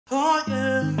Oh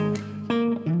yeah,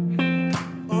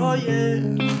 oh yeah,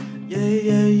 yeah,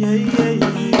 yeah, yeah, yeah,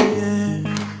 yeah,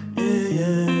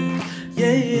 yeah,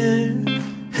 yeah, yeah.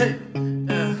 Hey,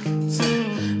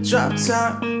 drop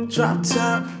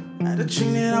top. Had a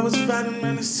dream that I was riding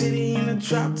around the city in a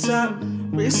drop top.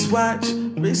 Wristwatch.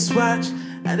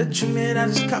 Had a dream that I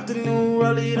just copped a new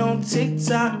rollie on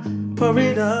TikTok. Pour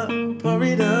it up.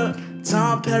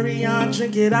 Tom Perignon,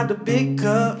 drink it out the big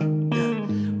cup. Yeah.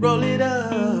 Roll it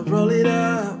up.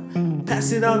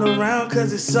 Pass it all around,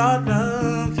 cause it's all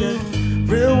love, yeah.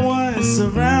 Real ones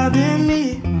surrounding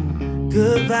me.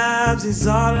 Good vibes is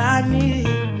all I need.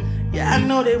 Yeah, I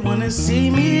know they wanna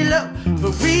see me low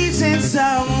for reasons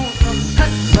I won't know. Hey,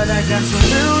 but I got some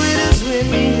real hitters with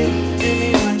me, and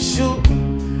they might shoot,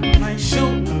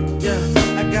 yeah.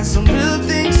 I got some real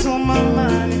things on my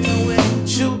mind, and no, it ain't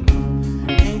you.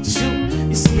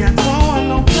 You see, I don't want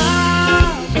no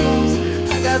problems.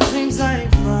 I got dreams I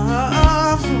ain't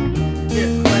far from,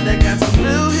 yeah. But I got some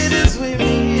real hitters with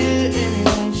me, yeah, and they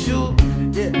might shoot,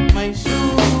 yeah, might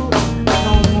shoot. I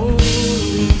don't move,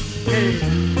 hey.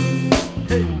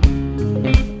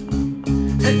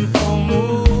 Hey, don't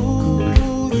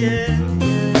move, yeah.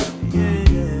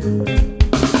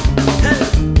 Hey,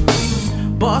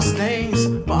 boss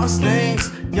names,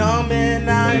 young man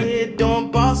out here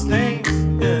doing boss things,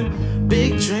 yeah.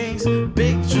 Big dreams.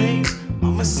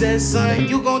 Mama said, son,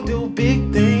 you gon' do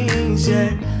big things,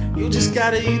 yeah. You just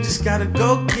gotta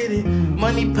go get it.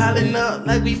 Money piling up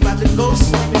like we bout to go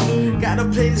swimming. Gotta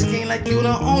play this game like you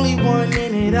the only one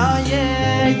in it. Oh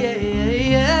yeah.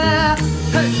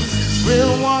 Hey,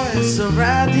 real ones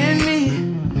surrounding me.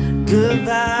 Good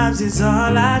vibes is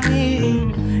all I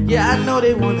need. Yeah, I know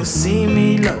they wanna see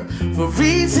me low for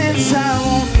reasons I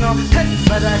won't know. Hey,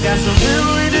 but I got some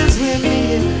real hitters with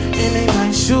me, and they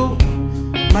might shoot.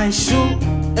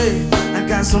 Hey, I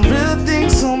got some real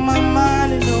things on my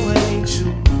mind, and no, it ain't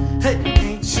you. Hey,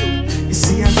 ain't you. You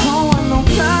see, I don't want no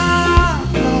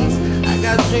problems. I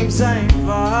got dreams I ain't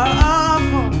far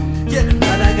from, yeah.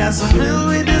 But I got some real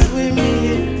hitters with me,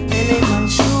 and they might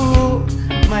shoot.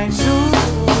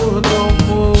 Don't